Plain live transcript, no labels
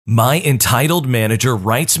My entitled manager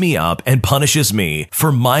writes me up and punishes me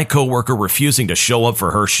for my coworker refusing to show up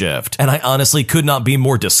for her shift, and I honestly could not be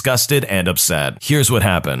more disgusted and upset. Here's what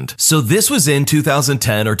happened. So this was in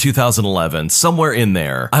 2010 or 2011, somewhere in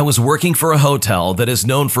there. I was working for a hotel that is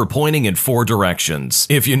known for pointing in 4 directions,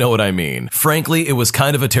 if you know what I mean. Frankly, it was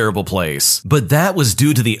kind of a terrible place, but that was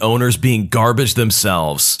due to the owners being garbage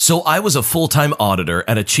themselves. So I was a full-time auditor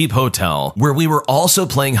at a cheap hotel where we were also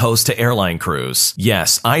playing host to airline crews.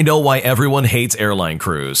 Yes, I know why everyone hates airline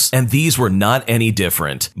crews, and these were not any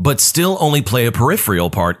different, but still only play a peripheral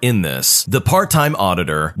part in this. The part-time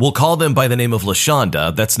auditor, we'll call them by the name of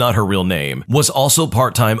LaShonda, that's not her real name, was also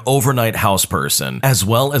part-time overnight house person, as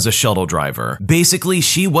well as a shuttle driver. Basically,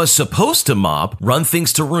 she was supposed to mop, run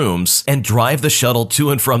things to rooms, and drive the shuttle to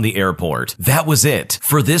and from the airport. That was it.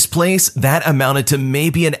 For this place, that amounted to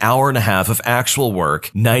maybe an hour and a half of actual work,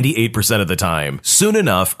 98% of the time. Soon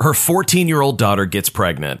enough, her 14-year-old daughter gets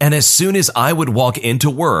pregnant, and as soon as I would walk into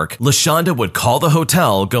work, LaShonda would call the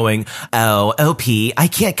hotel going, "Oh, OP, I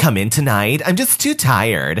can't come in tonight. I'm just too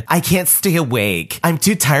tired. I can't stay awake. I'm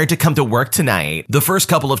too tired to come to work tonight." The first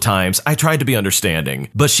couple of times, I tried to be understanding,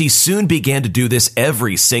 but she soon began to do this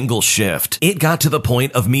every single shift. It got to the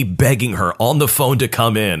point of me begging her on the phone to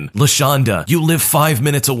come in. "LaShonda, you live 5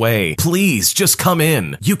 minutes away. Please, just come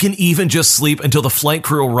in. You can even just sleep until the flight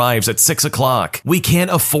crew arrives at 6 o'clock. We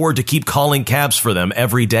can't afford to keep calling cabs for them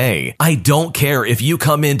every day. I don't care if you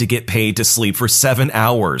come in to get paid to sleep for 7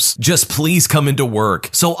 hours. Just please come into work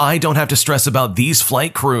so I don't have to stress about these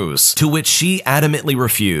flight crews." To which she adamantly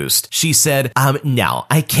refused. She said, "No,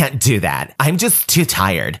 I can't do that. I'm just too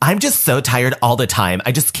tired. I'm just so tired all the time.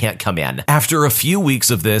 I just can't come in." After a few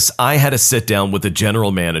weeks of this, I had a sit down with the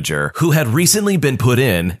general manager who had recently been put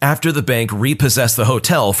in after the bank repossessed the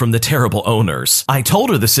hotel from the terrible owners. I told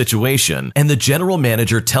her the situation, and the general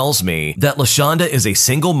manager tells me that LaShonda is a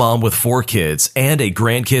single mom with 4 kids and a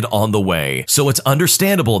grandkid on the way, so it's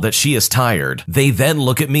understandable that she is tired. They then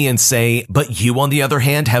look at me and say, "But you, on the other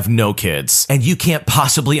hand, have no kids, and you can't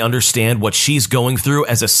possibly understand what she's going through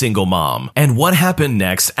as a single mom." And what happened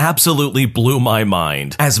next absolutely blew my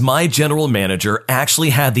mind, as my general manager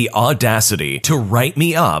actually had the audacity to write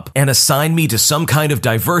me up and assign me to some kind of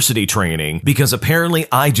diversity training because apparently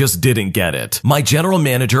I just didn't get it. My general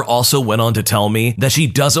manager also went on to tell me that she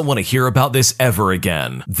doesn't want to hear about this ever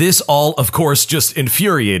again. This all, of course, just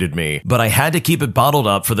infuriated me, but I had to keep it bottled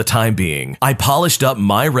up for the time being. I polished up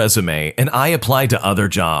my resume and I applied to other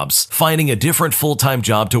jobs, finding a different full-time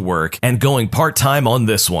job to work and going part-time on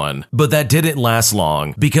this one. But that didn't last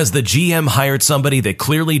long because the GM hired somebody that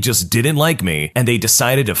clearly just didn't like me and they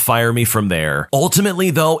decided to fire me from there.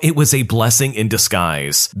 Ultimately, though, it was a blessing in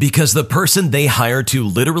disguise because the person they hired to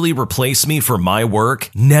literally replace me for my work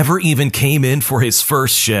never even came in for his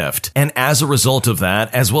first shift. And as a result of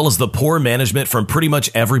that, as well as the poor management from pretty much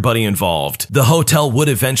everybody involved, the hotel would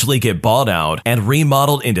eventually get bought out and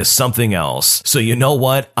remodeled into something else. So you know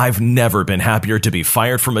what? I've never been happier to be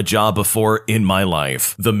fired from a job before in my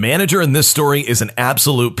life. The manager in this story is an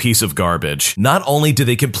absolute piece of garbage. Not only did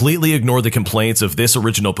they completely ignore the complaints of this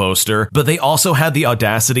original poster, but they also had the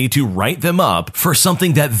audacity to write them up for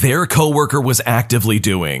something that their coworker was actively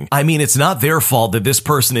doing. I mean, it's not their fault that this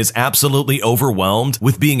person is absolutely overwhelmed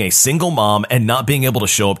with being a single mom and not being able to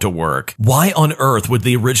show up to work. Why on earth would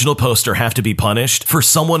the original poster have to be punished for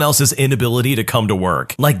someone else's inability to come to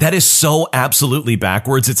work? Like, that is so absolutely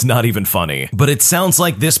backwards, it's not even funny. But it sounds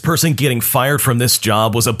like this person getting fired from this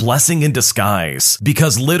job was a blessing in disguise,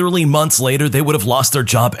 because literally months later they would have lost their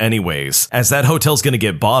job anyways, as that hotel's gonna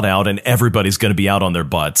get bought out and everybody's gonna be out on their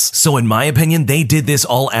butts. So in my opinion, they did this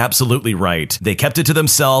all absolutely right. They kept it to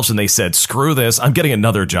themselves and they said, "Screw this, I'm getting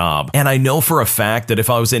another job." And I know for a fact that if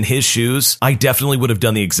I was in his shoes, I definitely would have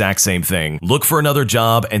done the exact same thing. Look for another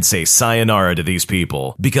job and say sayonara to these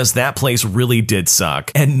people, because that place really did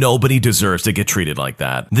suck and nobody deserves to get treated like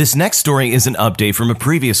that. This next story is an update from a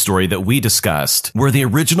previous story that we discussed, where the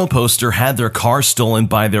original poster had their car stolen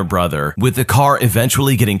by their brother, with the car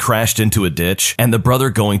eventually getting crashed into a ditch and the brother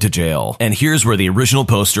going to jail. And here's where the original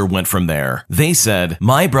poster went from there. They said,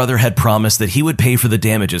 "My brother had promised that he would pay for the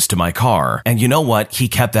damages to my car, and you know what? He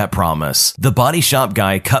kept that promise. The body shop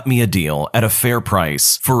guy cut me a deal at a fair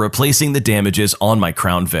price for replacing the damages on my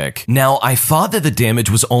Crown Vic. Now, I thought that the damage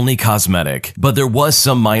was only cosmetic, but there was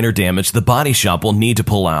some minor damage the body shop will need to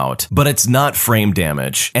pull out, but it's not frame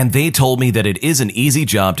damage, and they told me that it is an easy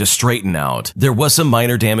job to straighten out. There was some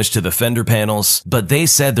minor damage to the fender panels, but they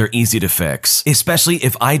said they're easy to fix, especially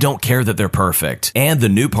if I don't care that they're perfect, and the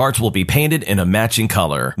new parts will be painted in a matching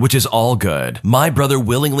color, which is all good. My brother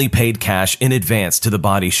willingly paid cash in advance to the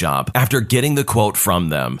body shop after getting the quote from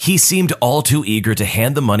them. He seemed all too too eager to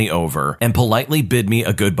hand the money over and politely bid me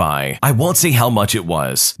a goodbye. I won't say how much it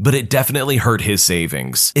was, but it definitely hurt his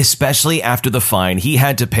savings, especially after the fine he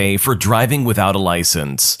had to pay for driving without a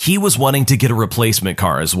license. He was wanting to get a replacement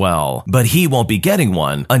car as well, but he won't be getting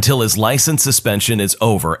one until his license suspension is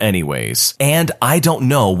over anyways. And I don't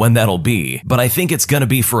know when that'll be, but I think it's gonna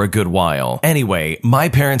be for a good while. Anyway, my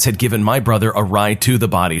parents had given my brother a ride to the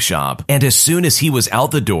body shop, and as soon as he was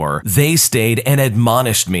out the door, they stayed and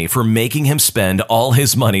admonished me for making him spend all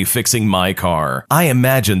his money fixing my car. I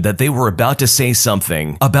imagined that they were about to say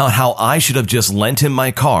something about how I should have just lent him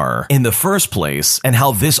my car in the first place and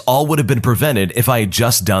how this all would have been prevented if I had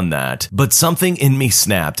just done that. But something in me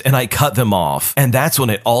snapped and I cut them off, and that's when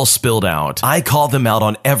it all spilled out. I called them out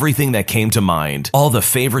on everything that came to mind, all the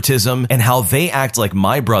favoritism and how they act like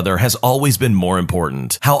my brother has always been more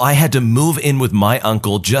important, how I had to move in with my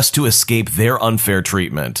uncle just to escape their unfair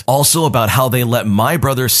treatment. Also about how they let my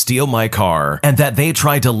brother steal my car and that they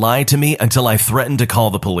tried to lie to me until I threatened to call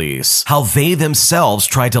the police. How they themselves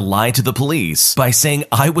tried to lie to the police by saying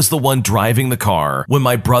I was the one driving the car when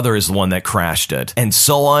my brother is the one that crashed it, and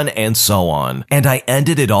so on and so on. And I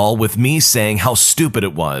ended it all with me saying how stupid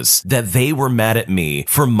it was that they were mad at me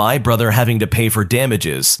for my brother having to pay for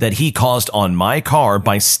damages that he caused on my car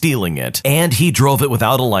by stealing it, and he drove it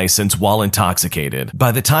without a license while intoxicated.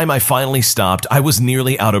 By the time I finally stopped, I was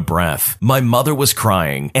nearly out of breath. My mother was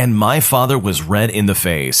crying, and my father was red in the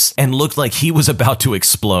face and looked like he was about to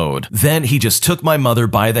explode. Then he just took my mother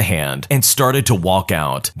by the hand and started to walk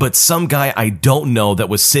out. But some guy I don't know that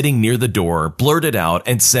was sitting near the door blurted out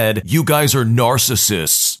and said, "You guys are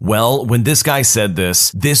narcissists." Well, when this guy said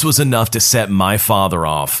this was enough to set my father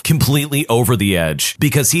off completely over the edge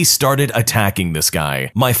because he started attacking this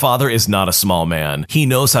guy. My father is not a small man. He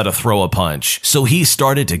knows how to throw a punch. So he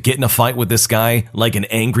started to get in a fight with this guy like an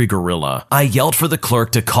angry gorilla. I yelled for the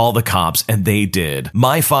clerk to call the cops, and they did.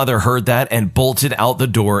 My father heard that and bolted out the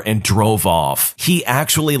door and drove off. He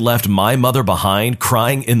actually left my mother behind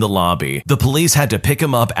crying in the lobby. The police had to pick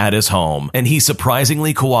him up at his home, and he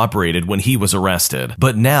surprisingly cooperated when he was arrested.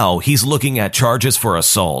 But now he's looking at charges for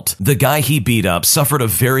assault. The guy he beat up suffered a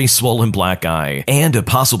very swollen black eye and a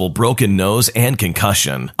possible broken nose and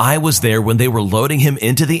concussion. I was there when they were loading him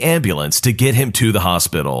into the ambulance to get him to the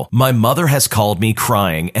hospital. My mother has called me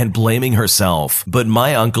crying and blaming herself, but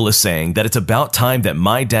my uncle is saying that it's about time that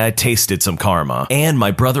my dad tasted some karma, and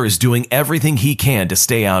my brother is doing everything he can to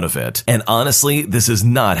stay out of it. And honestly, this is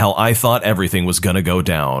not how I thought everything was gonna go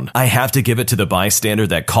down. I have to give it to the bystander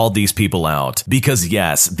that called these people out, because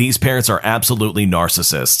yes, these parents are absolutely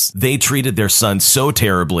narcissists. They treated their son so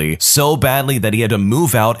terribly, so badly that he had to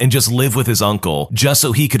move out and just live with his uncle just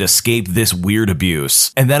so he could escape this weird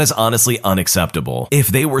abuse. And that is honestly unacceptable. If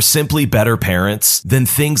they were simply better parents, then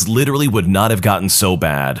things literally would not have gotten so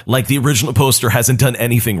bad. Like the original poster hasn't done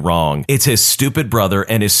anything wrong. It's his stupid brother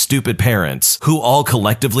and his stupid parents who all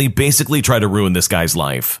collectively basically try to ruin this guy's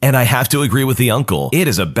life. And I have to agree with the uncle. It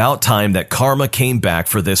is about time that karma came back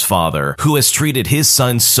for this father who has treated his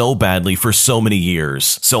son so badly for so many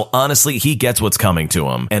years. So honestly, he gets what's coming to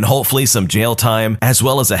him, and hopefully some jail time as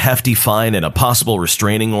well as a hefty fine and a possible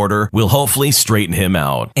restraining order will hopefully straighten him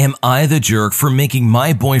out. Am I the jerk for making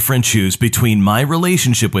my boyfriend choose between my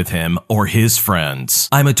relationship with him or his friends?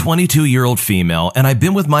 I'm a 22-year-old female, and I've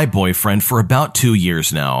been with my boyfriend for about 2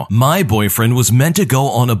 years now. My boyfriend was meant to go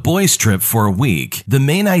on a boys' trip for a week. The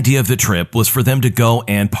main idea of the trip was for them to go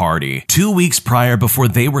and party. 2 weeks prior, before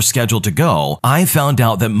they were scheduled to go, I found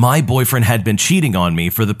out that my boyfriend had been cheating on me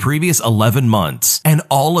for the previous 11 months, and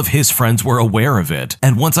all of his friends were aware of it.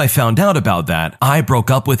 And once I found out about that, I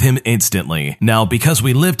broke up with him instantly. Now, because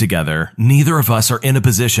we live together, neither of us are in a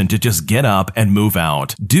position to just get up and move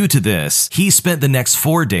out. Due to this, he spent the next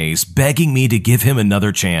 4 days begging me to give him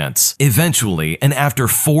another chance. Eventually, and after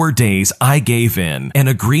 4 days, I gave in and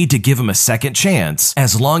agreed to give him a second chance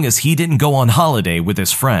as long as he didn't go on holiday with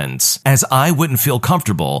his friends, as I wouldn't feel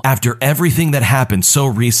comfortable after everything that happened so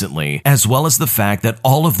recently, as well as the fact that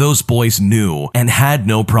all of those boys knew and had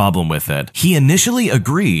no problem with it. He initially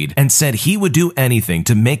agreed and said he would do anything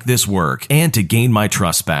to make this work and to gain my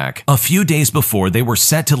trust back. A few days before they were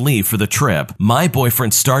set to leave for the trip, my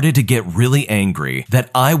boyfriend started to get really angry that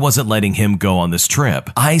I wasn't letting him go on this trip.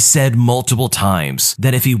 I said multiple times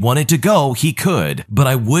that if he wanted to go, he could, but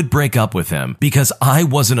I would break up with him because I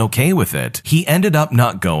wasn't okay with it. He ended up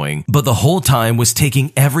not going, but the whole time was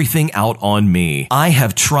taking everything out on me. I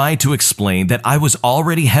have tried to explain that I was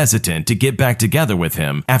already hesitant to get back together with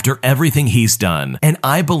him after everything he's done, and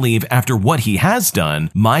I believe after what he has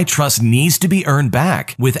done, my trust needs to be earned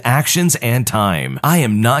back with actions and time. I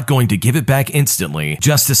am not going to give it back instantly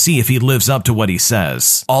just to see if he lives up to what he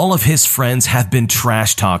says. All of his friends have been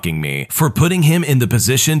trash talking me for putting him in the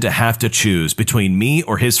position to have to choose between me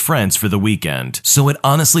or his friends for the weekend. So it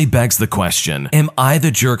honestly begs the question, am I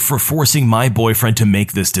the jerk for forcing my boyfriend to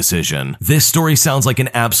make this decision? This story sounds like an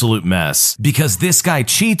absolute mess because this guy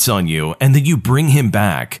cheats on you and then you bring him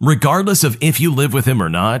back. Regardless of if you live with him or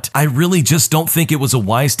not, I really just don't think it was a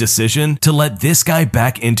wise decision to let this guy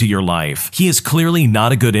back into your life. He is clearly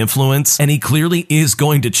not a good influence and he clearly is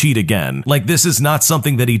going to cheat again. Like, this is not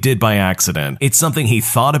something that he did by accident. It's something he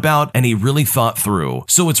thought about and he really thought through.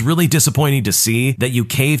 So it's really disappointing to see that you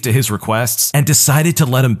caved to his requests and decided to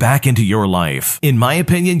let him back into your life. In my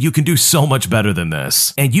opinion, you can do so much better than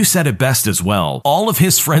this. And you said it best as well. All of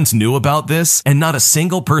his friends knew about this and not a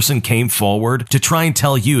single person came forward to try and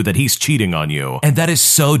tell you that he's cheating on you. And that is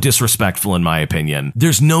so disrespectful in my opinion.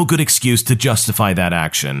 There's no good excuse to justify that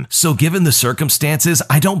action. So given the circumstances,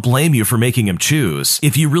 I don't blame you for making him choose.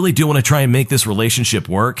 If you really do want to try and make this relationship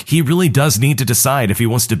work, he really does need to decide if he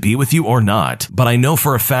wants to be with you or not. But I know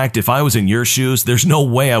for a fact if I was in your shoes, there's no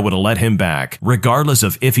way I would have let him back, regardless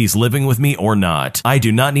of if he's living with me or not. I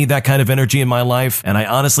do not need that kind of energy in my life, and I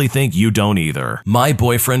honestly think you don't either. My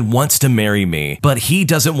boyfriend wants to marry me, but he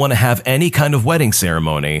doesn't want to have any kind of wedding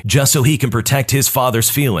ceremony just so he can protect his father's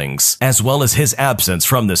feelings, as well as his absence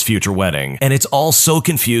from this future wedding. And it's all so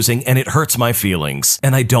confusing and it hurts my feelings,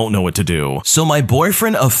 and I don't know what to do. So my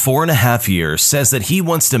boyfriend of 4.5 years says that he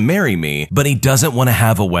wants to marry me, but he doesn't want to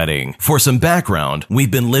have a wedding. For some background,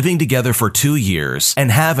 we've been living together for 2 years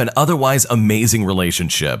and have an otherwise amazing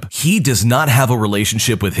relationship. He does not have a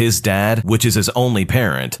relationship with his dad, which is his only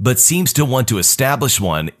parent, but seems to want to establish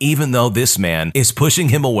one even though this man is pushing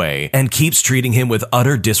him away and keeps treating him with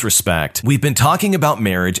utter disrespect. We've been talking about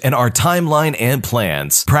marriage and our timeline and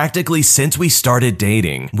plans practically since we started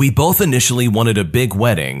dating. We both initially wanted a big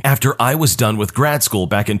wedding after I was done with grad school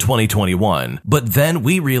back in 2021, but then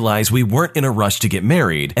we realized we weren't in a rush to get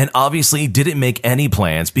married and obviously didn't make any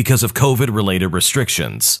plans because of COVID-related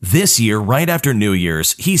restrictions. This year, right after New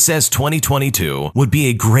Year's, he says 2022 would be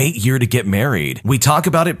a great year to get married. We talk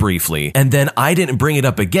about it briefly, and then I didn't bring it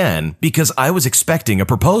up again because I was expecting a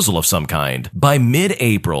proposal of some kind. By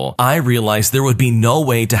mid-April, I realized there would be no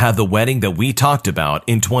way to have the wedding that we talked about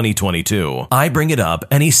in 2022. I bring it up,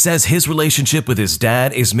 and he says his relationship with his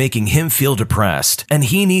dad is making him feel depressed, and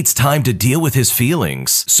he needs time to deal with his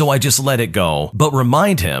feelings. So I just let it go, but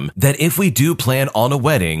remind him that if we do plan on a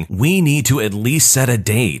wedding, we need to at least set a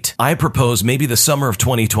date. I propose maybe the summer of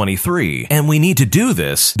 2023, and we need to do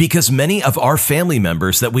this because many of our family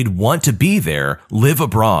members that we'd want to be there live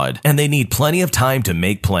abroad, and they need plenty of time to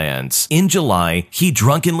make plans. In July, he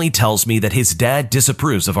drunkenly tells me that his dad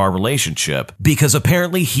disapproves of our relationship because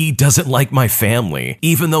apparently he doesn't like my family,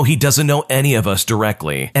 even though he doesn't know any of us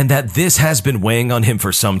directly, and that this has been weighing on him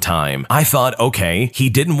for some time. I thought, okay, he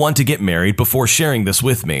didn't want to get married before sharing this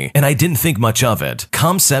with me, and I didn't think much of it.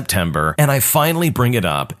 Come September, and I finally bring it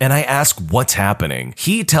up, and I ask what's happening.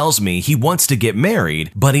 He tells me he wants to get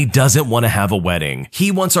married, but he doesn't want to have a wedding.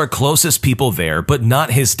 He wants our closest people there, but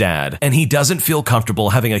not his dad, and he doesn't feel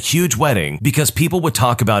comfortable having a huge wedding because people would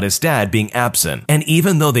talk about his dad being absent. And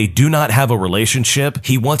even though they do not have a relationship,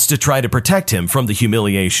 he wants to try to protect him from the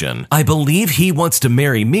humiliation. I believe he wants to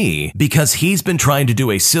marry me because he's been trying to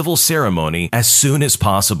do a civil ceremony as soon as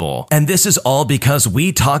possible. And this is all because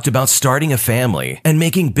we talked about starting a family and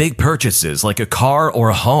making big purchases like a car or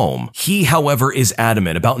a home. He, however, is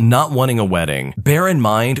adamant about not wanting a wedding. Bear in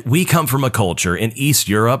mind, we come from a culture in East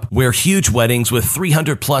Europe where huge weddings with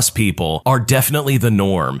 300 plus people are definitely the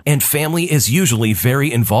norm, and family is usually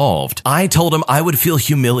very involved. I told him I would feel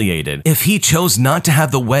humiliated if he chose not to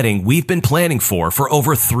have the wedding we've been planning for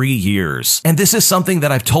over 3 years. And this is something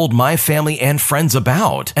that I've told my family and friends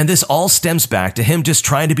about. And this all stems back to him just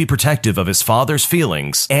trying to be protective of his father's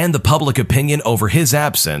feelings and the public opinion over his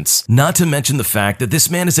absence, not to mention the fact that this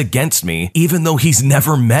man is against me even though he's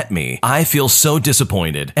never met me. I feel so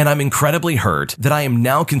disappointed, and I'm incredibly hurt that I am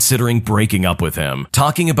now considering breaking up with him.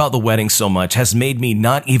 Talking about the wedding so much has made me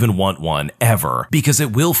not even want one ever, because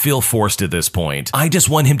it will feel forced at this point. I just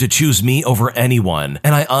want him to choose me over anyone,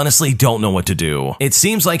 and I honestly don't know what to do. It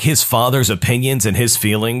seems like his father's opinions and his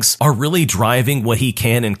feelings are really driving what he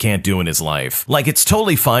can and can't do in his life. Like, it's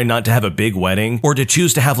totally fine not to have a big wedding or to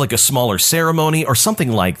choose to have like a smaller ceremony or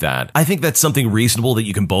something like that. I think that's something reasonable that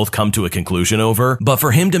you can both come to a conclusion over, but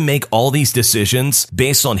for him to make all these decisions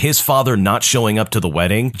based on his father not showing up to the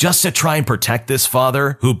wedding just to try and protect this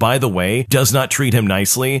father, who, by the way, does not treat him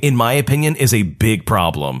nicely, in my opinion, is a big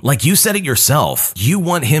problem. Like you said it yourself, you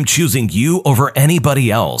want him choosing you over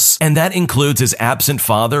anybody else, and that includes his absent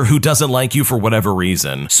father who doesn't like you for whatever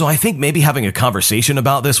reason. So I think maybe having a conversation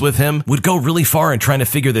about this with him would go really far in trying to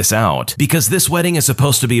figure this out, because this wedding is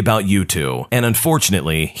supposed to be about you two, and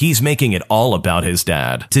unfortunately, he's making it all about his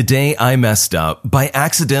dad. Today, I messed up by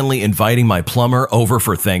accidentally inviting my plumber over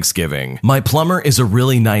for Thanksgiving. My plumber is a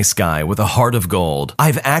really nice guy with a heart of gold.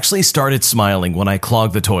 I've actually started smiling when I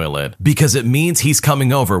clog the toilet, because it means he's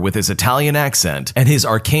coming over with his Italian accent and his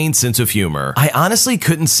arcane sense of humor. I honestly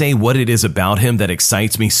couldn't say what it is about him that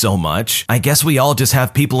excites me so much. I guess we all just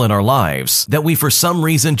have people in our lives that we for some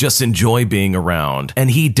reason just enjoy being around,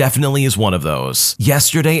 and he definitely is one of those.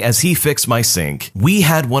 Yesterday, as he fixed my sink, we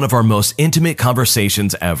had one of our most intimate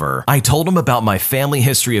conversations ever. I told him about my family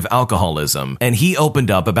history of alcoholism, and he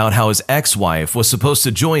opened up about how his ex-wife was supposed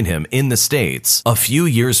to join him in the States a few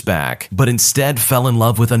years back, but instead fell in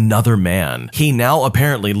love with another man. He now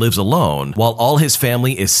apparently lives alone, while all his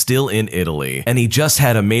family is still in Italy, and he just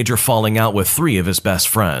had a major falling out with 3 of his best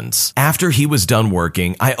friends. After he was done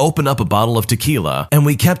working, I opened up a bottle of tequila, and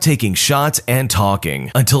we kept taking shots and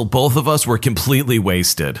talking until both of us were completely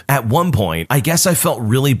wasted. At one point, I guess I felt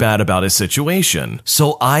really bad about his situation,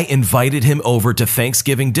 so I invited him over to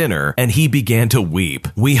Thanksgiving dinner, and he began to weep.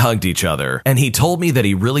 We hugged each other, and he told me that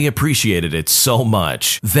he really appreciated it so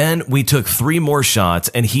much. Then we took 3 more shots,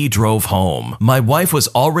 and he drove home. My wife was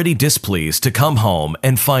already displeased to come home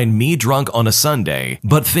and find me drunk on a Sunday,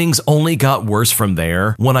 but things only got worse from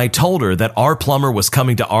there when I told her that our plumber was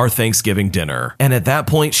coming to our Thanksgiving dinner, and at that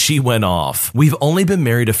point she went off. We've only been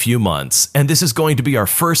married a few months, and this is going to be our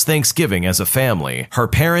first Thanksgiving as a family. Her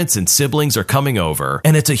parents and siblings are coming over,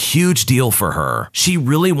 and it's a huge deal for her. She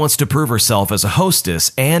really wants to prove herself as a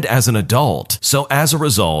hostess and as an adult, so as a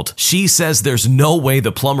result, she says there's no way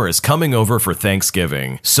the plumber is coming over for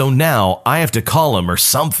Thanksgiving. So now I have to call him or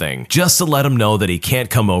something just to let him know that he can't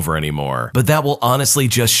come over anymore. But that will honestly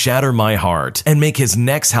just shatter my heart and make his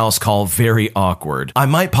next house call very awkward. I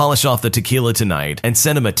might polish off the tequila tonight and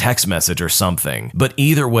send him a text message or something, but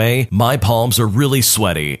either way, my palms are really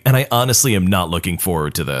sweaty, and I honestly am not looking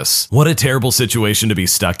forward to this. What a terrible situation to be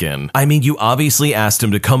stuck in. I mean, you obviously asked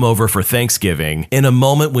him to come over for Thanksgiving in a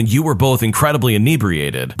moment when you were both incredibly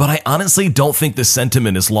inebriated, but I honestly don't think the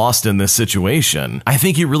sentiment is lost in this situation. I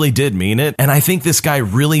think he really did mean it, and I think this guy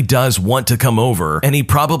really does want to come over, and he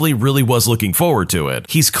probably really was looking forward to it.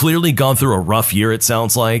 He's clearly gone through a rough year, it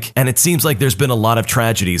sounds like, and it seems like there's been a lot of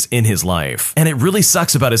tragedies in his life. And it really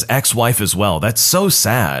sucks about his ex-wife as well. That's so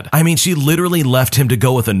sad. I mean, she literally left him to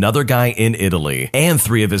go with another guy in Italy, and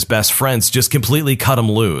 3 of his best friends just completely cut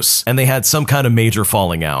him loose, and they had some kind of major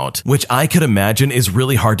falling out, which I could imagine is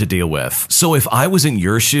really hard to deal with. So if I was in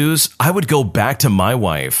your shoes, I would go back to my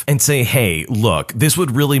wife and say, hey, look, this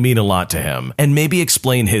would really mean a lot to him, and maybe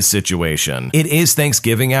explain his situation. It is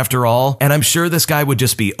Thanksgiving after all, and I'm sure this guy would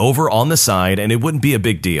just be over on the side and it wouldn't be a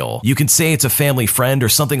big deal. You can say it's a family friend or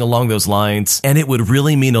something along those lines, and it would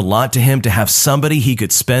really mean a lot to him to have somebody he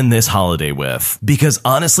could spend this holiday with. Because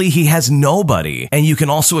honestly, he has nobody. And you can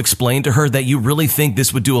also explain to her that you really think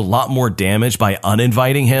this would do a lot more damage by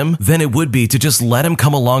uninviting him than it would be to just let him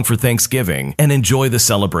come along for Thanksgiving and enjoy the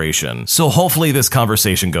celebration. So hopefully this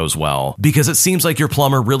conversation goes well, because it seems like your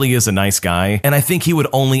plumber really is a nice guy, and I think he would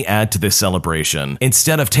only add to this celebration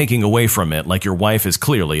instead of taking away from it like your wife is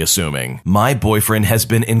clearly assuming. My boyfriend has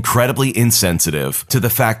been incredibly insensitive to the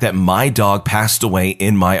fact that my dog passed away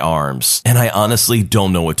in my arms, and I honestly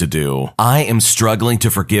don't know what to do. I am struggling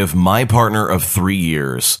to forgive my partner of 3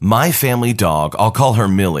 years. My family dog, I'll call her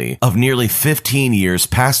Millie, of nearly 15 years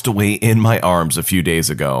passed away in my arms a few days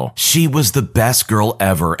ago. She was the best girl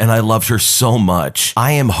ever, and I loved her so much.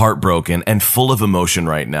 I am heartbroken and full of emotion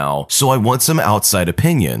right now, so I want some outside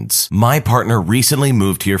opinions. My partner recently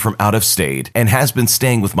moved here from out of state and has been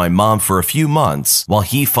staying with my mom for a few months while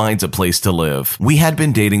he finds a place to live. We had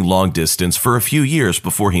been dating long distance for a few years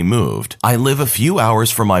before he moved. I live a few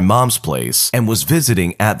hours from my mom's place and was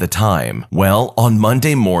visiting at the time. Well, on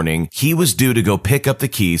Monday morning, he was due to go pick up the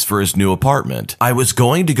keys for his new apartment. I was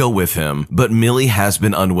going to go with him, but Millie has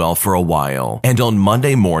been unwell for a while, and on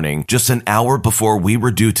Monday morning, just an hour before we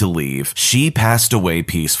were due to leave, she passed away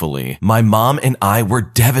peacefully. My mom and I were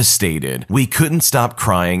devastated. We couldn't stop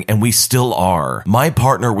crying, and we still are. My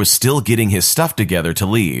partner was still getting his stuff together to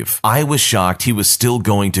leave. I was shocked he was still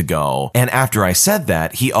going to go, and after I said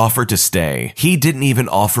that, he offered to stay. He didn't even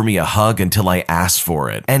offer me a hug until I asked for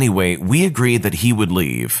it. Anyway, we agreed that he would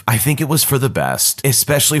leave. I think it was for the best,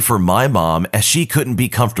 especially for my mom, as she couldn't be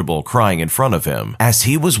comfortable crying in front of him. As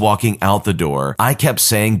he was walking out the door, I kept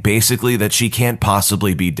saying basically that she can't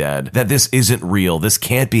possibly be dead, that this isn't real, this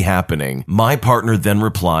can't be happening. My partner then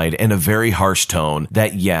replied in a very harsh tone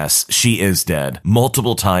that yes, she is dead,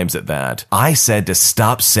 multiple times at that. I said to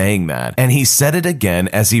stop saying that, and he said it again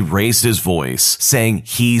as he raised his voice, saying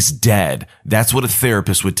he's dead. That's what a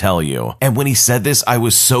therapist would tell you. And when he said this, I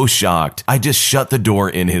was so shocked, I just shut the door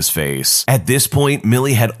in his face. At this point,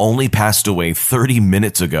 Millie had only passed away 30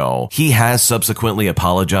 minutes ago. He has subsequently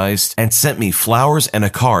apologized and sent me flowers and a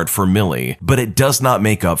card for Millie, but it does not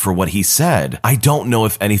make up for what he said. I don't know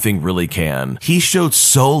if anything really can. He showed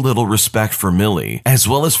so little respect for Millie, as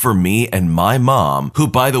well as for me and my mom, who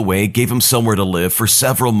by the way gave him somewhere to live for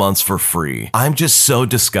several months for free. I'm just so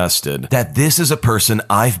disgusted that this is a person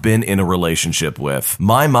I've been in a relationship with.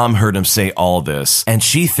 My mom heard him say all this, and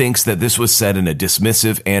she thinks that this was said in a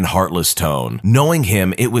dismissive and heartless tone. Knowing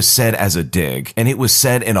him, it was said as a dig, and it was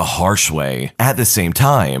said in a harsh way. At the same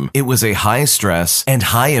time, it was a high stress and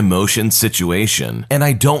high emotion situation, and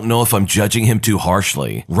I don't know if I'm judging him too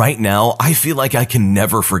harshly. Right now, I feel like I can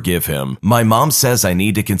never forgive him. My mom says I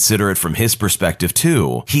need to consider it from his perspective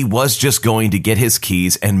too. He was just going to get his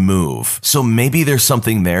keys and move. So maybe there's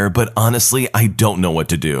something there, but honestly, I don't know what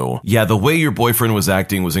to do. Yeah, the way your boyfriend was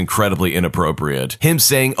acting was incredibly inappropriate. Him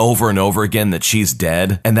saying over and over again that she's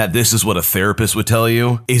dead and that this is what a therapist would tell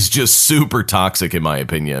you is just super toxic in my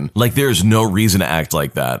opinion. Like there's no reason to act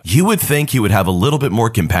like that. You would think he would have a little bit more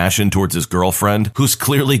compassion towards his girlfriend who's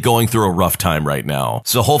clearly going through a rough time right now.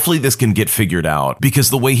 So hopefully this can get figured out because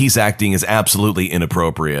the way he's acting is absolutely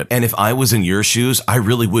inappropriate. And if I was in your shoes, I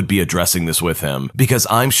really would be addressing this with him because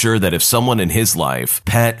I'm sure that if someone in his life,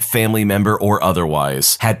 pet, family member, or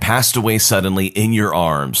otherwise, had passed away suddenly in your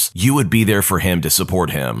arms, you would be there for him to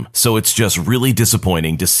support him. So it's just really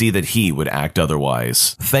disappointing to see that he would act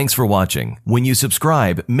otherwise. Thanks for watching. When you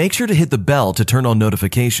subscribe, make sure to hit the bell to turn on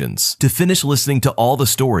notifications. To finish listening to all the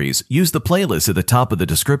stories, use the playlist at the top of the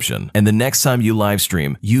description. And the next time you live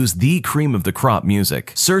stream, use the Cream of the Crop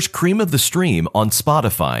music. Search Cream of the Stream on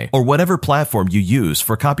Spotify or whatever platform you use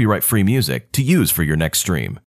for copyright-free music to use for your next stream.